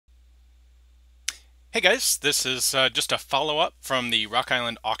Hey guys, this is just a follow-up from the Rock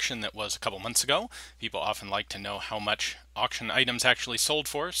Island auction that was a couple months ago. People often like to know how much auction items actually sold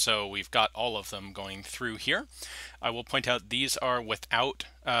for, so we've got all of them going through here. I will point out these are without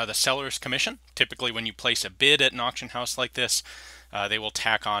the seller's commission. Typically when you place a bid at an auction house like this, they will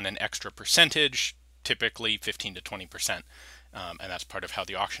tack on an extra percentage, typically 15 to 20%, and that's part of how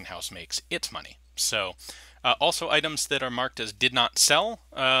the auction house makes its money. So also items that are marked as did not sell.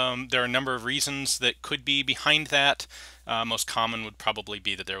 There are a number of reasons that could be behind that. Most common would probably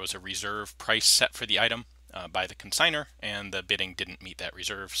be that there was a reserve price set for the item by the consignor and the bidding didn't meet that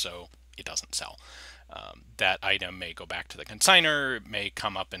reserve, so it doesn't sell. That item may go back to the consignor, it may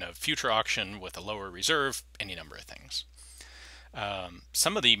come up in a future auction with a lower reserve, any number of things.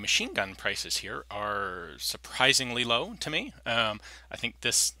 Some of the machine gun prices here are surprisingly low to me. I think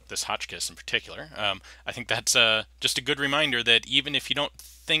this Hotchkiss in particular, I think that's just a good reminder that even if you don't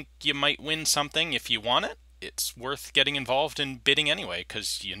think you might win something, if you want it, it's worth getting involved in bidding anyway,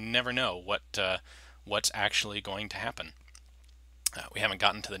 because you never know what's actually going to happen. We haven't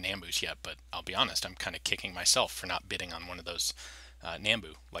gotten to the Nambus yet, but I'll be honest, I'm kind of kicking myself for not bidding on one of those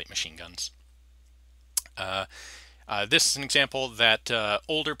Nambu light machine guns. This is an example that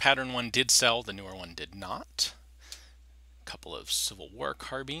older pattern one did sell, the newer one did not. A couple of Civil War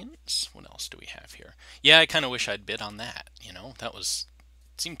carbines. What else do we have here? Yeah, I kind of wish I'd bid on that. You know, that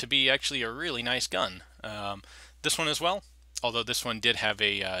seemed to be actually a really nice gun. This one as well, although this one did have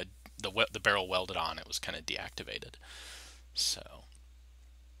the barrel welded on. It was kind of deactivated. So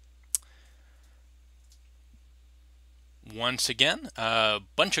once again, a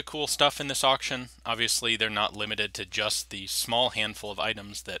bunch of cool stuff in this auction. Obviously, they're not limited to just the small handful of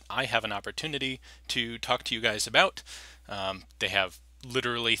items that I have an opportunity to talk to you guys about. They have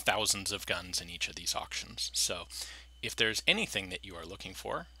literally thousands of guns in each of these auctions. So if there's anything that you are looking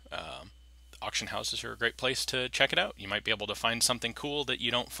for, auction houses are a great place to check it out. You might be able to find something cool that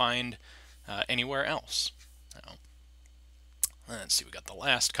you don't find anywhere else. Let's see, we got the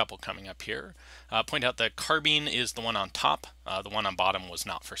last couple coming up here. Point out that carbine is the one on top. The one on bottom was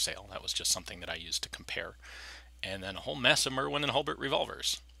not for sale. That was just something that I used to compare. And then a whole mess of Merwin and Hulbert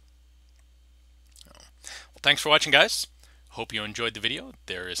revolvers. Well, thanks for watching, guys. Hope you enjoyed the video.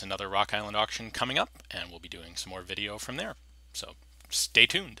 There is another Rock Island auction coming up, and we'll be doing some more video from there. So stay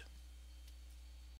tuned.